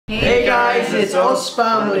guys, it's us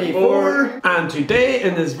Family 4. And today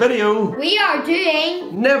in this video, we are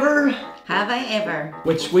doing Never Have I Ever,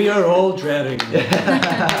 which we are all dreading.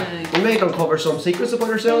 We may uncover some secrets about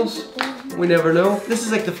ourselves. We never know. This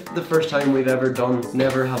is like the first time we've ever done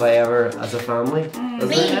Never Have I Ever as a family.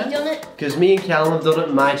 me, you've done it. Because me and Callum have done it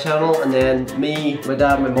in my channel, and then me, my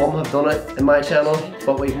dad and my mum have done it in my channel,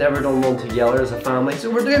 but we've never done one together as a family. So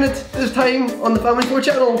we're doing it this time on the Family 4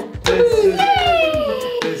 channel.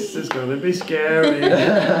 This is gonna be scary.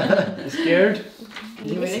 You scared?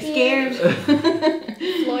 you really scared?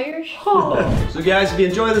 Lawyers. So guys, if you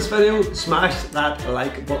enjoy this video, smash that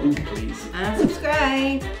like button, please. And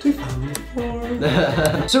subscribe. To Family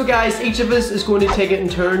 4. So guys, each of us is going to take it in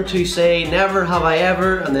turn to say Never Have I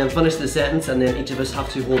Ever, and then finish the sentence, and then each of us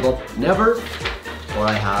have to hold up Never or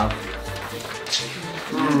I have.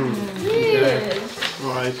 Yes.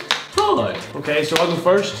 Alright. Hi. Okay, so I'll go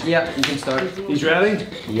first. Yeah, you can start. He's ready?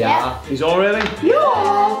 Yeah. He's all ready? Yeah.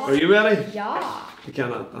 Are you ready? Yeah. You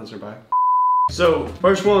cannot answer back. So,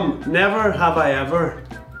 first one. Never have I ever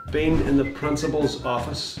been in the principal's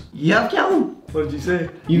office. You have, Callum? What did you say?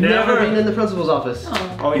 You've never been in the principal's office?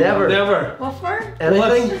 Oh, Never. Never. What for?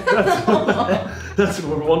 Anything? That's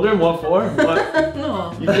what we're wondering. What for? What?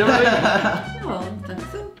 No. You've never been? No, I don't think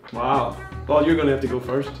so. Wow. Well, you're gonna have to go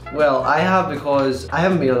first. Well, I have, because I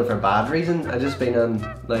haven't been on it for a bad reason. I just been on,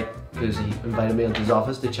 like, because he invited me into his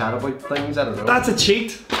office to chat about things. I don't know. That's a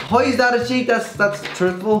cheat. How is that a cheat? That's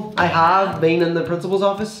truthful. I have been in the principal's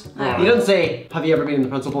office. Oh. You didn't say, have you ever been in the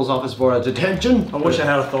principal's office for a detention? I wish I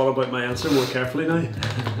had thought about my answer more carefully now.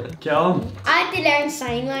 Callum. I had to learn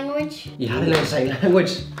sign language. You had to learn sign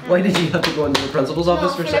language. Why did you have to go into the principal's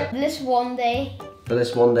office for this one day. for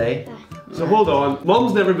this one day? So hold on.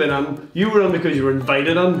 Mum's never been on. You were on because you were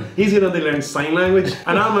invited on. He's gonna learn sign language,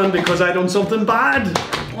 and I'm on because I done something bad.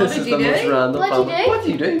 What This did is you the most do? random What'd you family. do? What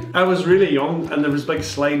did you do? I was really young, and there was like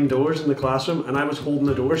sliding doors in the classroom, and I was holding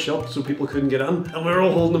the door shut so people couldn't get in, and we were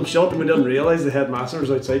all holding them shut, and we didn't realise the headmaster was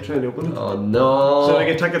outside trying to open it. Oh no. So I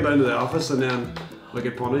get taken down to the office, and then we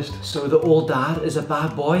get punished. So the old dad is a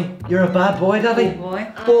bad boy? You're a bad boy, daddy? Oh boy.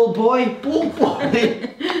 Bold boy? Bold boy?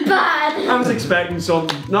 Bad. I was expecting some,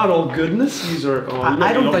 not all goodness. These are. Oh,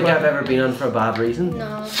 I don't think I've ever been on for a bad reason.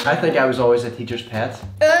 No. I think I was always a teacher's pet.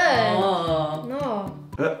 Oh. No.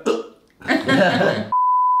 ever.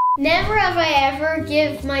 Never have I ever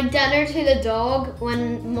give my dinner to the dog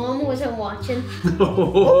when Mum wasn't watching.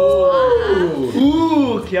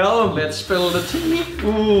 Ooh, Callum. Let's spill the tea.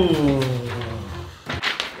 Ooh.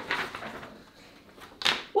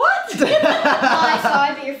 What? Oh, I saw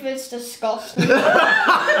it, but your food's disgusting.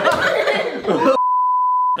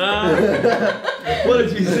 What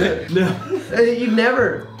did you say? No. You've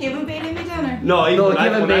never, Give him Bailey me dinner. No, even No, when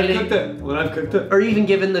I've give him Bailey. cooked it. When I've cooked it. or even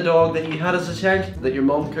given the dog that you had as a child that your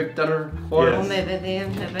mum cooked dinner for. Yes. Or maybe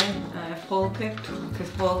Paul cooked, because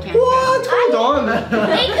Paul can't What? cook. Hold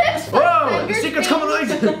on. He cooks for Whoa, the fingers, secret's baby.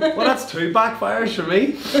 coming out. Well, that's 2 backfires for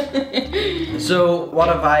me. So what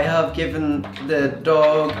have I have given the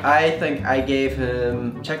dog? I think I gave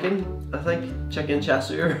him chicken. I think chicken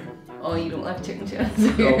chasseur. Oh, you don't like chicken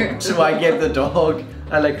Oh, so I gave the dog.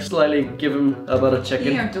 I like slightly give him a bit of You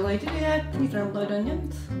chicken. aren't allowed to do that. He's not allowed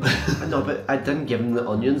onions. No, but I didn't give him the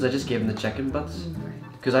onions. I just gave him the chicken bits.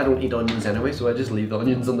 Because I don't eat onions anyway, so I just leave the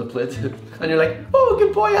onions on the plate. And you're like, oh,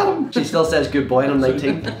 good boy, Adam. She still says good boy, and I'm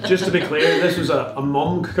 19. Just to be clear, this was a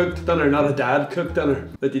mum cooked dinner, not a dad cooked dinner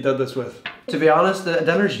that you did this with. To be honest, the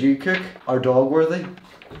dinners you cook are dog worthy.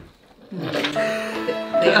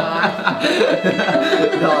 They are.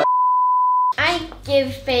 No. I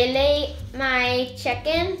give Bailey my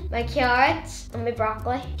chicken, my carrots, and my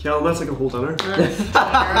broccoli. Callum, that's like a whole dinner. That's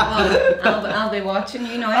terrible. I'll be watching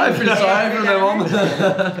you now. I feel sorry for my mum.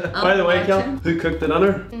 By the way, Callum, who cooked the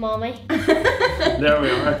dinner? Mommy. There we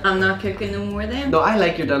are. I'm not cooking no more then. No, I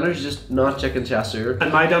like your dinners, just not chicken chasseur.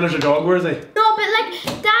 And my dinners are dog worthy. No, but like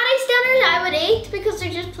Daddy's dinners I would eat because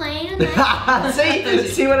they're just plain and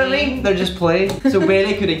nice. See what I mean? They're just plain. So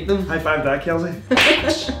Bailey could eat them. High five that, Kelsey.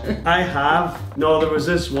 I have. No, there was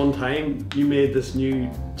this one time you made this new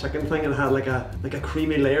chicken thing and it had like a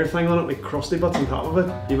creamy layer thing on it with crusty bits on top of it.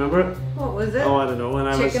 Do you remember it? What was it? Oh, I don't know.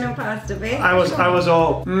 And Chicken and pasta bake? I was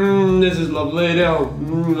all, this is lovely,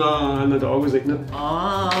 and the dog was eating it.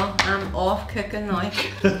 Oh, I'm off cooking now.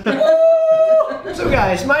 So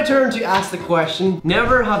guys, my turn to ask the question.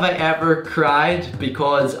 Never have I ever cried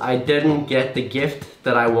because I didn't get the gift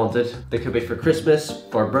that I wanted. That could be for Christmas,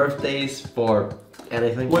 for birthdays, for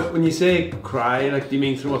anything. When you say cry, like, do you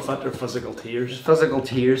mean throw a fit or physical tears? Physical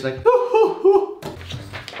tears, like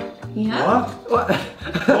Yeah. What? What?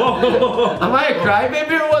 Oh. Am I a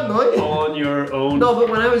crybaby or what now? On your own. No, but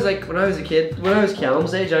when I was a kid, when I was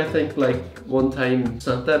Callum's age, I think like one time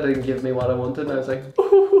Santa didn't give me what I wanted and I was like,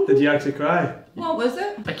 ooh. Did you actually cry? What was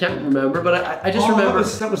it? I can't remember, but I just remember.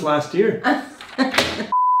 That was last year.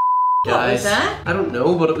 Guys, What was that? I don't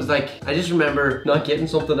know, but it was like, I just remember not getting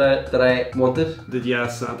something that I wanted. Did you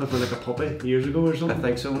ask Santa for like a puppy years ago or I something?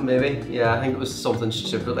 think so, maybe. Yeah, I think it was something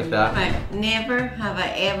stupid like that. Right. Never have I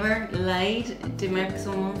ever lied to make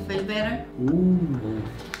someone feel better. Ooh.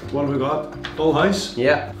 What have we got? Full house?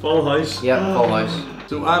 Yeah, Full house? yeah, full house.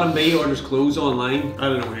 So Adam B orders clothes online. I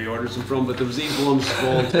don't know where he orders them from, but there was these ones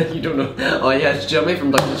called You don't know. Oh yeah, it's Jimmy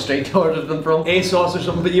from down the street who ordered them from. ASOS or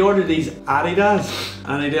something, but you ordered these Adidas,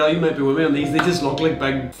 and Adele, you might be with me on these. They just look like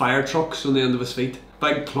big fire trucks on the end of his feet.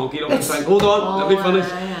 Big clunky looking thing. Hold on, let me finish.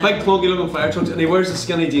 yeah. Big clunky looking fire trucks, and he wears the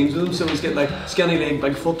skinny jeans with them, so he's got like skinny leg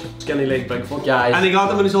Bigfoot, skinny leg Bigfoot. Guys. And he got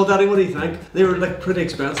them and he's all, Daddy, what do you think? They were like pretty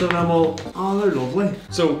expensive, and I'm all, oh, they're lovely.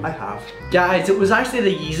 So I have. Guys, it was actually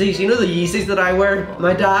the Yeezys. You know the Yeezys that I wear?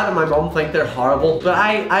 My dad and my mum think they're horrible, but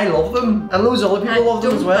I love them. And loads of other people love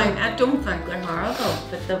them as well. I don't think they're horrible,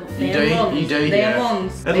 but the You them do, ones, you do, them yeah.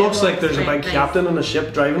 ones. It them looks like ones there's a right big nice. captain on a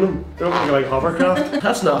ship driving them. They look like a big hovercraft.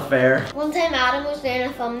 That's not fair. One time Adam was doing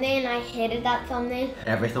a thumbnail and I hated that thumbnail.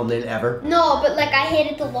 Every thumbnail ever. No, but like I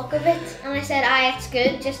hated the look of it and I said, aye, it's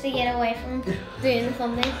good just to get away from doing the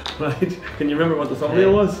thumbnail. Right? Can you remember what the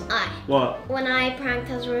thumbnail was? Aye. What? When I pranked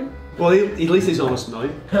his room. Well, at least he's honest now.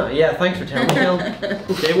 Yeah, thanks for telling me, Callum.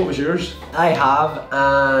 Okay, what was yours? I have,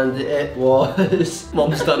 and it was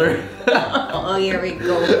Mum Stunner. Oh, here we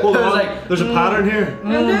go. Hold I was on, like, there's a pattern here.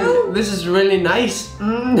 Hello. This is really nice.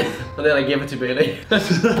 And then I gave it to Bailey.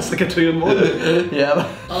 That's like a 2-in-1. Yeah.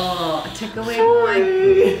 Oh, takeaway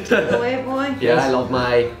boy. Takeaway boy. Yeah, I love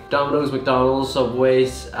my Domino's, McDonald's,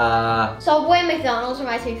 Subways. Subway and McDonald's are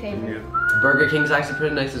my two favourite. Burger King's actually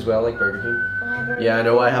pretty nice as well, like Burger King. Yeah, I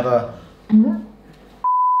know, I have a...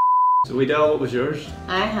 So Adele, what was yours?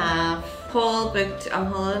 I have Paul booked a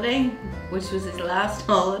holiday, which was his last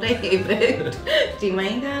holiday he booked. Do you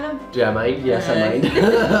mind, Adam? Do I mind? Yes, I mind.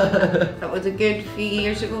 That was a good few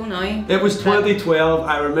years ago now. It was 2012.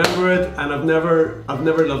 I remember it, and I've never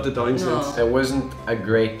loved it down since. It wasn't a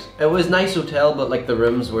great... It was a nice hotel, but like the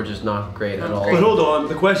rooms were just not great at all. But hold on,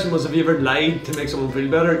 the question was, have you ever lied to make someone feel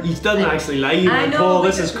better? You didn't actually lie. You I went, know, Paul,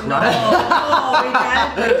 this is because- crap.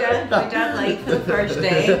 No, we did like for the first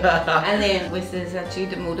day, and then we says that she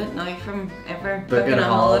demoted now from ever Booking a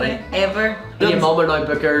holiday. ever. Me and Mum are now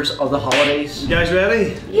bookers of the holidays. You guys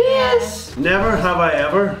ready? Yes! Never have I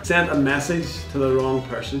ever sent a message to the wrong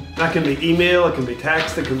person. That can be email, it can be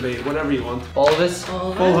text, it can be whatever you want. All of us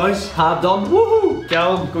All Full right. house. have done. Woohoo!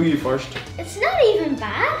 Callum, go you first. It's not even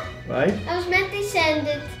bad. Right? I was meant to send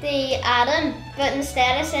it to Adam, but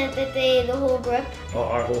instead I sent it to the whole group. Oh,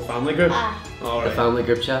 our whole family group. Ah, The Alright. family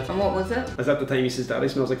group chat. And what was it? Is that the time he says Daddy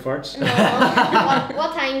smells like farts? no.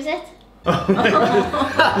 what time is it?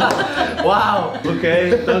 Wow!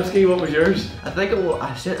 Okay, Damsky, what was yours? I think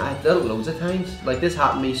I did it loads of times. Like this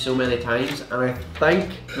happened to me so many times, and I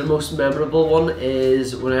think the most memorable one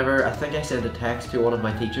is whenever I think I sent a text to one of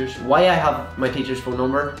my teachers. Why I have my teacher's phone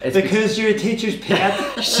number? It's Because you're a teacher's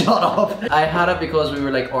pet. Shut up! I had it because we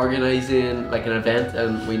were like organising like an event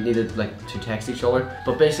and we needed like to text each other.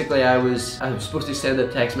 But basically I was supposed to send a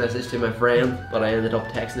text message to my friend, but I ended up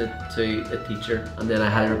texting it to a teacher, and then I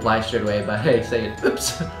had a reply straight away by saying,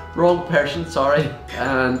 "Oops, wrong person, sorry."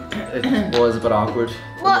 And it was a bit awkward.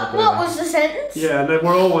 What was the sentence? Yeah, and then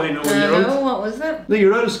we're all wanting to know when I you're know, out. what was it? No,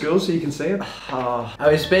 you're out of school, so you can say it.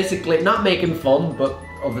 I was basically not making fun, but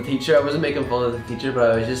of the teacher. I wasn't making fun of the teacher,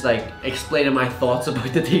 but I was just like explaining my thoughts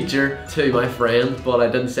about the teacher to my friend. But I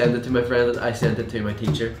didn't send it to my friend, I sent it to my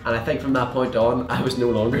teacher. And I think from that point on, I was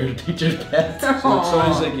no longer the teacher's pet. So it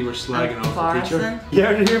sounds like you were slagging off the teacher. Embarrassing. You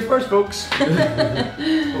heard it here first, folks.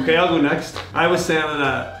 Okay, I'll go next. I was sending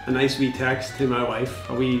a nice wee text to my wife,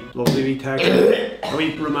 a wee lovely wee text, a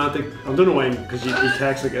wee romantic. I don't know why, because you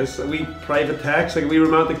text like this, a wee private text, like a wee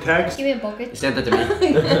romantic text. Give me a He bucket. sent it to me.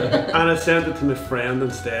 And I sent it to my friend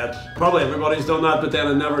instead. Probably everybody's done that, but then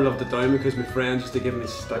I never loved it down because my friend used to give me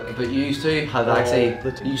stick. But you used to have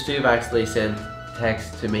actually sent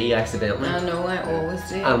text to me accidentally. I know, I always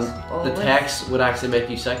do. And the Always. text would actually make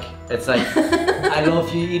you sick. It's like, I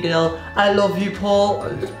love you, Edel. I love you, Paul.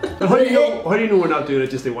 How do you know we're not doing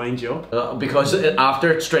it just to wind you up? Because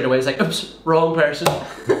after straight away it's like, oops, wrong person.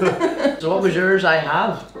 So what was yours? I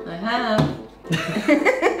have. I have.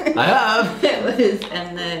 I have. It was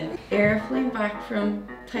in the airplane back from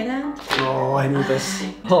Thailand. Oh, I know this.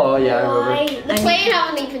 Oh yeah, I remember. Why? The plane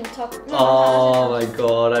haven't even talked. Oh my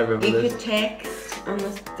god, I remember You this. could text on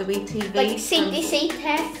the wee TV. Like seat to seat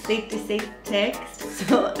text. Seat to seat text.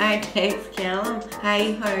 So I text Callum,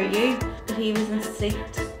 hi, how are you? But he was in seat.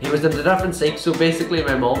 He was in a different seat, so basically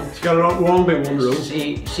my mom, She got it wrong by one row.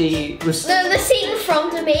 she was... The seat in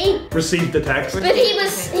front of me. Received the text. But he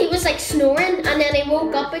was like snoring, and then he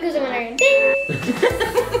woke up because it went like ding.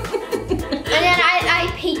 And then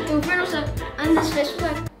I peeked over and I was like, and this fish was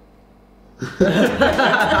like.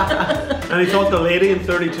 And he thought the lady in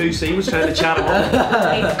 32C was trying to chat him up.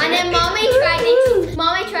 And then mommy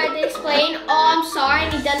tried to explain, oh I'm sorry,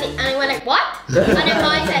 and he didn't, and he went like, what? And then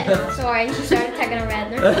mommy said, no, sorry, and she started taking a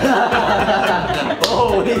reddener.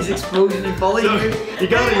 Oh, he's exposing you fully. So, you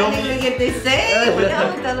gotta love I didn't get this say. We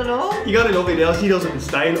haven't done it all. You gotta love it else. He does it in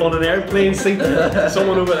style on an airplane seat.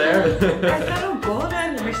 Someone over there. I thought, oh God,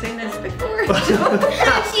 I've never seen this before.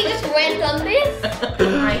 And she just went under it.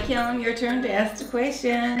 Alright, Callum, your turn to ask the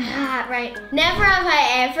question. Ah, right. Never have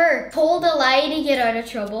I ever told a lie to get out of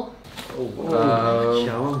trouble.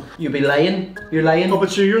 Callum. You be lying. You're lying. Oh,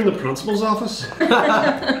 but sure, you're in the principal's office.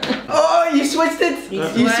 Oh, you switched it. You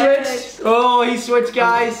switched. Oh, he switched,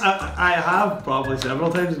 guys. I have probably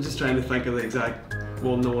several times. I'm just trying to think of the exact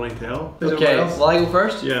one no one I tell. Is Okay, anyone else? will I go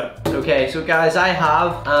first? Yeah. Okay, so guys, I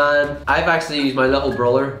have, and I've actually used my little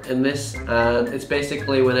brother in this, and it's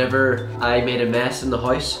basically whenever I made a mess in the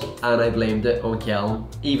house and I blamed it on Callum,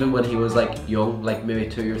 even when he was like young, like maybe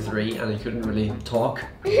 2 or 3, and he couldn't really talk.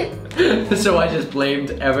 So I just blamed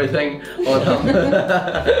everything on him.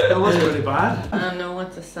 That was pretty bad. I know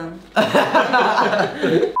it's a son.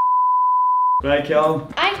 Right, Callum.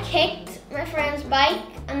 I kicked my friend's bike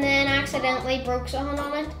and then accidentally broke something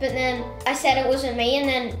on it, but then I said it wasn't me, and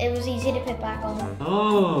then it was easy to put back on.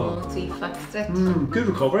 Oh. Oh, so you fixed it. Good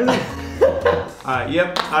recovery then.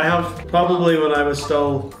 Yep, I have probably when I was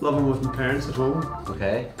still living with my parents at home.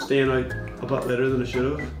 Okay. Staying out a bit later than I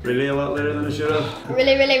should have. Really a lot later than I should have.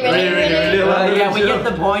 Really Really a lot later Yeah, than I we should get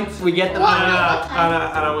have. the point. We get the What? point.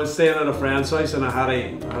 And I was staying at a friend's house, and I had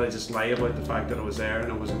to just lie about the fact that I was there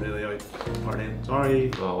and I wasn't really out partying.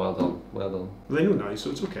 Sorry. Oh, well done. Well done. Well, they know now, so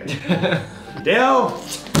it's okay. Dale!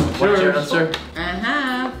 What's your answer? I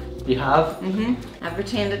have. You have? I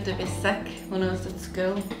pretended to be sick when I was at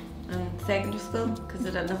school, in secondary school, because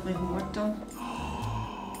I didn't have my homework done.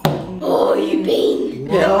 Oh, you been?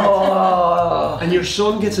 Oh. And your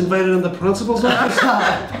son gets invited in the principal's office?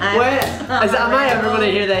 Wait, am I ever going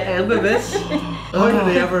to hear the end of this? How did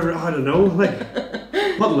they ever, I don't know, like,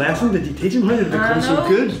 what lesson did you teach him? How did it become so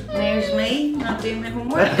good? There's me, not doing my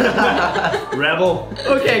homework. Rebel.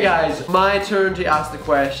 Okay guys, my turn to ask the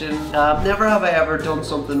question. Never have I ever done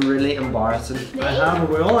something really embarrassing. I have,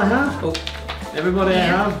 we all I have. Oh, Everybody I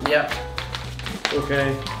have? yeah.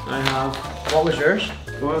 Okay, I have. What was yours?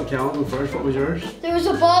 Go on, Callum, go first. What was yours? There was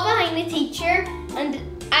a ball behind the teacher, and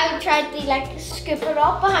I tried to like scoop it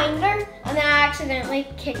up behind her, and then I accidentally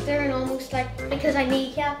kicked her and almost like, because I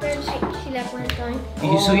kneecapped her, and she left went down.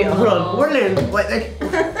 So yeah, hold on, we're learning, like,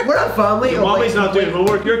 we're not family. Your mommy's not doing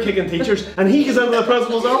homework, you're kicking teachers, and he goes into the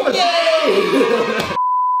principal's office. Yay!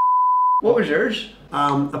 What was yours?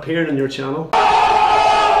 Appearing in your channel.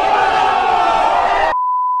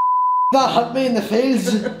 That hit me in the face.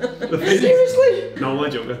 Seriously? No, I'm only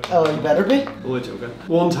joking. Oh, you better be. Only joking.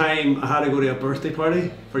 One time I had to go to a birthday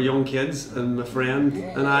party for young kids, and my friend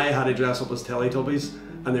and I had to dress up as Teletubbies,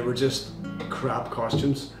 and they were just crap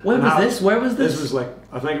costumes. When And was I- this? Where was this? This was like,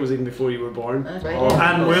 I think it was even before you were born. That's right.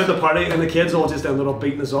 And we were at the party, and the kids all just ended up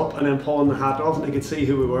beating us up and then pulling the hat off, and they could see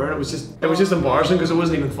who we were. And it was just embarrassing because it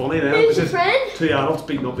wasn't even funny then. It was Who's your just friend? 2 adults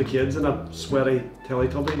beating up the kids in a sweaty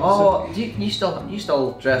Teletubby. Oh, do you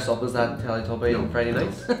still dress up as that Teletubby on Friday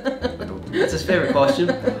nights? That's his favourite costume.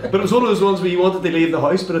 But it was one of those ones where you wanted to leave the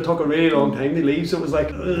house, but it took a really long time to leave, so it was like,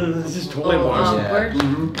 it's just totally embarrassing.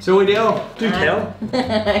 Awkward. So Adele, do tell.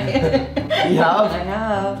 You have? I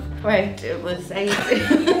have. Right, it was I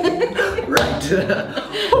Right.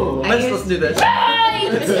 Oh, let's do this.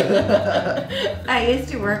 I used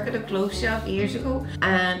to work at a clothes shop years ago,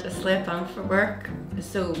 and I slept on for work.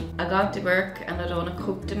 So I got to work and I'd on a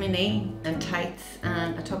coat to my knee and tights,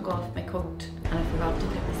 and I took off my coat and I forgot to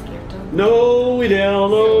put my skirt on. No, Adele,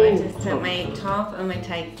 So I no. just took my top and my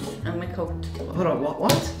tights and my coat. Hold on,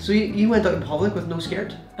 what? So you went out in public with no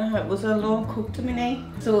skirt? It was a long coat to my knee.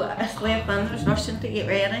 So I slept under, rushing to get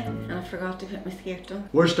ready, and I forgot to put my skirt on.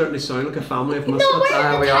 We're starting to sound like a family of No, misfits.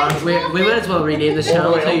 we're- We are. We might as well rename this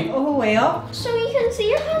channel to. Oh, way up. So you can see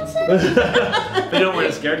your pants in? They don't wear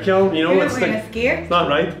a skirt, Callum. You know, You're it's wearing like, a skirt. it's not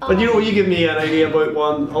right. But you know what, you give me an idea about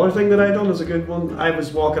one other thing that I done is a good one. I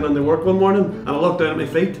was walking into work one morning and I looked down at my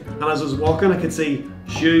feet, and as I was walking I could see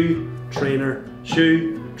shoe, trainer,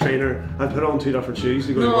 trainer. I'd put on 2 different shoes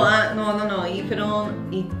to go to No, work. no. You put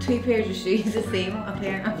on 2 pairs of shoes, the same, a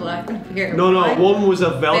pair of black and a pair of No, white. one was a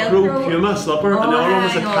Velcro Puma slipper, and the other one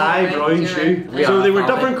was a I know, tie right, brown you're shoe. right. So they were Yeah.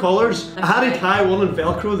 different colours. I had a tie, one in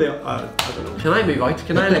Velcro. I don't know. Can I move out?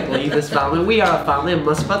 Can I like leave this family? We are a family of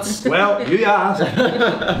misfits. Well, you asked.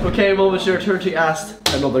 Okay, Mum, it's your turn to ask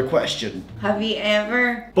another question. Have you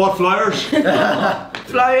ever, Bought flowers.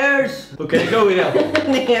 Flyers! Okay, go with it.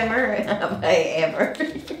 never, have I ever?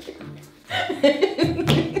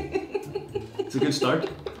 It's a good start.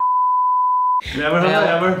 Never have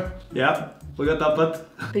I ever. Yep, we got that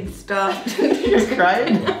bit. Been stopped. You're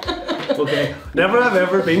crying? Okay. Never have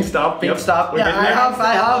ever been stopped. Been Yep. stopped. We're Yeah, getting there.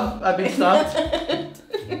 I have. I've been stopped.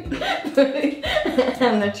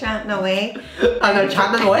 And they're chatting away. And they're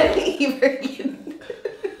chatting away. You forget.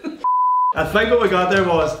 I think what we got there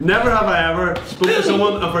was never have I ever spoke to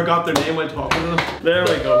someone and forgot their name when talking to them. There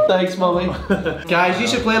we go. Thanks, Mummy. Guys, you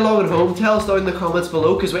should play along at home. Tell us down in the comments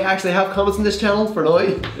below, because we actually have comments in this channel for now.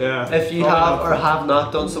 Yeah. If you Probably have not. or have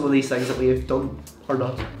not done some of these things that we have done or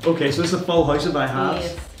not. Okay, so this is a full house of I have.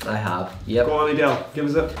 Yes. I have. Yep. Go on, Adele. Give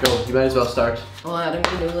us it. Go. You might as well start. Oh, Adam,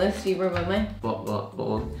 you know this, you were with me. What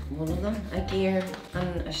one? One of them, I gear in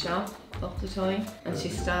a shop up the town, and she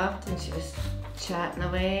stopped and she was chatting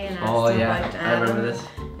away and asked Oh her yeah, about I remember Adam this.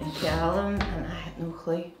 and Callum, and I had no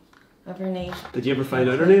clue of her name. Did you ever find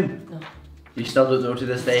out her name? No. You still don't know to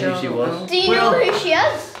this day who Still she don't was? know. Do you know who she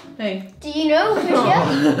is? Who? Do you know who she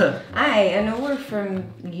is? I know her from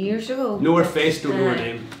years ago. Know her face, don't know her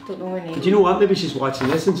name. Don't know her name. Did you know what? Maybe she's watching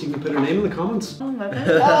this and she can put her name in the comments. Oh, maybe.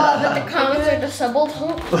 Oh, but the comments are disabled.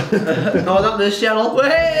 Oh, not this channel. Hey!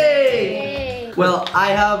 Hey. Well,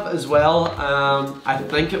 I have as well. I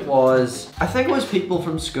think it was people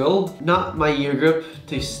from school, not my year group,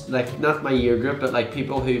 not my year group, but like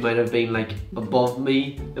people who might have been like above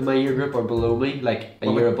me in my year group or below me, like a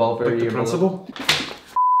year above or a Like the year below. principal.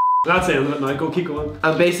 That's the end of it now. Go, keep going.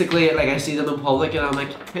 And basically, like I see them in public, and I'm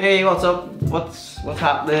like, "Hey, what's up? What's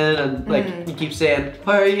happening?" And like you keep saying,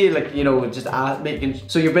 "How are you?" Like just making.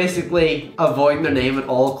 So you're basically avoiding their name at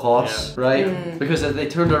all costs, right? Because if they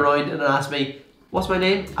turned around and asked me, "What's my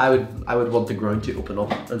name?" I would want the ground to open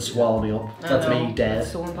up and swallow me up. That's me dead.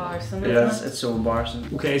 It's so embarrassing. Yes, Isn't it? it's so embarrassing.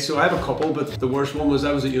 Okay, so I have a couple, but the worst one was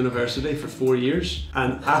I was at university for 4 years,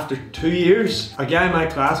 and after 2 years, a guy in my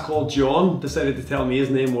class called John decided to tell me his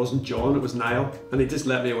name wasn't John, it was Niall, and he just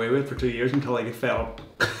let me away with it for 2 years until I get fed up.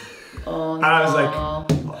 Oh, And I was like,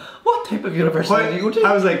 What type of university do you go to?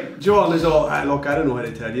 I was like, John is all, look, I don't know how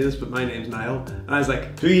to tell you this, but my name's Niall. And I was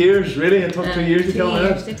like, 2 years, really? It took 2 years to tell me 2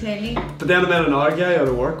 years that? to tell you. But then I met another guy out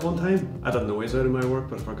of work one time. I didn't know he was out of my work,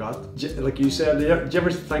 but I forgot. Like you said, do you ever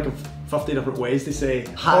think of 50 different ways to say,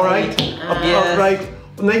 Hi. alright, Yes. upright,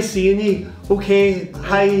 nice seeing you, okay,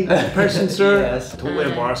 hi, person, sir. Yes. Totally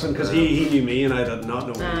embarrassing, because he knew me and I did not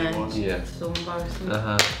know who he was. Yeah. So embarrassing.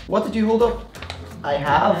 What did you hold up? I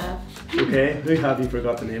have. Okay, who have you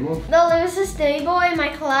forgot the name of? No, there was this new boy in my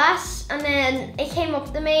class, and then he came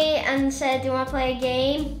up to me and said, "Do you want to play a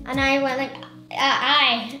game?" And I went like,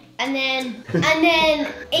 "Aye." And then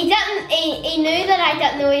he knew that I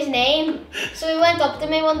didn't know his name, so he went up to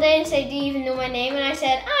me one day and said, "Do you even know my name?" And I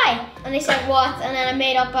said, "Aye." And he said, "What?" And then I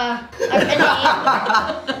made up a name,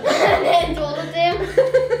 and then told it to him,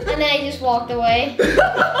 and then he just walked away.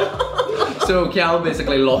 So Callum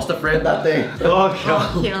basically lost a friend that day. Oh, Oh,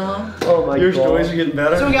 God. Callum. Oh my Your god. stories are getting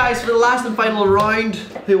better. So guys, for the last and final round,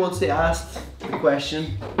 who wants to ask the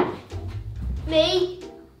question? Me.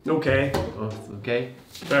 Okay, Oh, okay.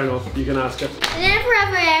 fair enough, you can ask it. Never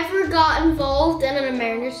have I ever got involved in an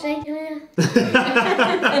emergency.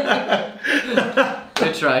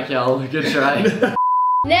 Good try, Callum. Good try.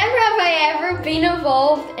 Never have I ever been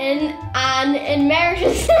involved in an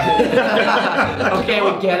emergency. Okay,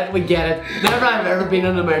 we get it. Never have ever been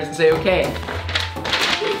in an emergency, okay.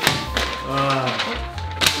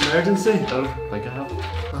 Emergency? I don't think I have.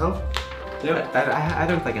 I have. Yep. I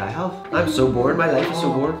don't think I have. I'm so bored. My life is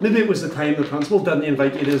so bored. Maybe it was the time the principal didn't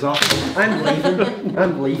invite you to his office. I'm leaving.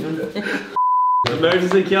 I'm leaving.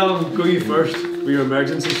 Emergency, Callum, go you first with your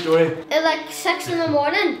emergency story. It was like 6 in the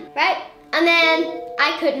morning, right? And then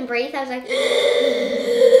I couldn't breathe. I was like,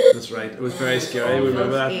 That's right, it was very scary, Oh, remember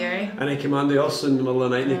so that? scary. And he came on to us in the middle of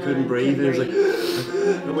the night and he couldn't breathe. And he was like,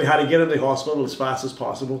 and we had to get him to the hospital as fast as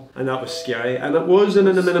possible. And that was scary. And it was an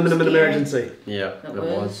emergency. Yeah, It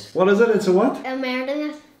was. What is it? It's a what?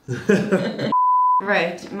 emergency.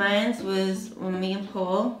 Right, mine was when me and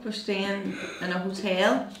Paul were staying in a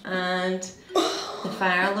hotel, and the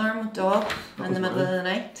fire alarm went off in the middle of the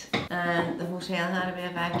night, and the hotel had to be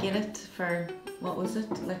evacuated for, what was it,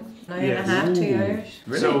 like an hour and a half, 2 hours.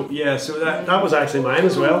 Really? So yeah, so that was actually mine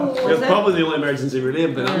as well. It was it? probably the only emergency really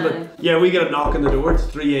I've been in, but yeah, we get a knock on the door. It's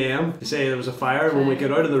 3 a.m. They say there was a fire. When we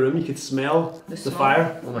get out of the room, you could smell the smoke.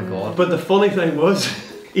 fire. Oh my god. But the funny thing was,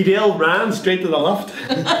 Edel ran straight to the loft.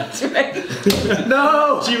 That's right.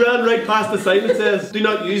 No! She ran right past the sign that says, "Do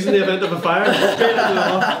not use in the event of a fire." Straight into the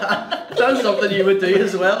loft. That's something you would do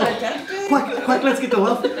as well. Quick, let's get the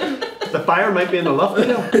loft. The fire might be in the loft, you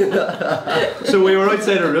know. So we were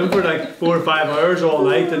outside our room for like 4 or 5 hours all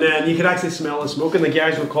night, and then you could actually smell the smoke, and the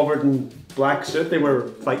guys were covered in black soot. They were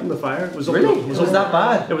fighting the fire. It was up Really? it Was up- that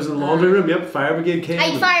bad? It was in the laundry room. Yep, fire brigade came.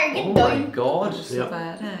 Hey, fire, get Oh down. my god. So Yep.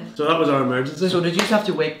 bad, eh? So that was our emergency. So did you have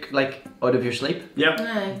to wake like out of your sleep? Yep.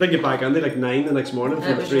 Aye. Then get back in there like 9 the next morning for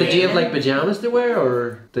That was 3 Did you have like pajamas to wear,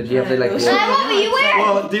 or did you have to like? Those- What were you wearing?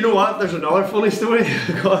 Well, do you know what? There's another funny story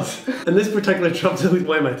because in this particular trip to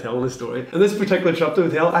why am I telling this story? In this particular trip to the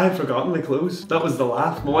hotel, I had forgotten my clothes. That was the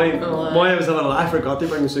laugh. Moy was having a laugh. I forgot to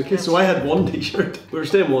bring my suitcase, so I had one t-shirt. We were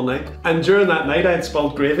staying one night, and during that night, I had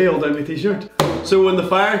spilled gravy all down my t-shirt. So when the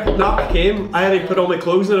fire knock came, I had to put on my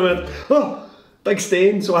clothes, and I went, oh, big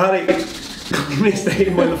stain. So I had to clean my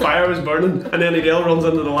stain when the fire was burning, and then Adele runs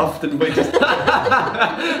into the loft, and we just.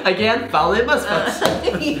 Again, family misfits.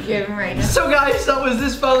 You give him right. So guys, that was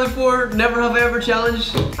this Family 4 Never Have I Ever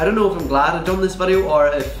challenge. I don't know if I'm glad I've done this video or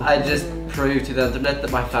if I just proved to the internet that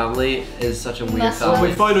my family is such a weird Must family.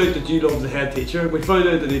 We found out that you love the head teacher. We found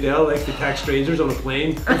out that Adele likes to text strangers on a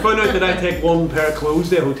plane. We found out that I take one pair of clothes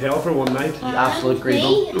to a hotel for one night. You absolute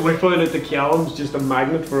greedle. We found out that Callum's just a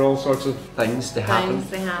magnet for all sorts of. Things to happen. Things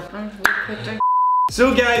they happen. We put our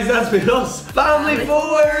So guys, that's been us. Family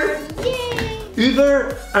 4! Yay!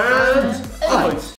 Uber and out.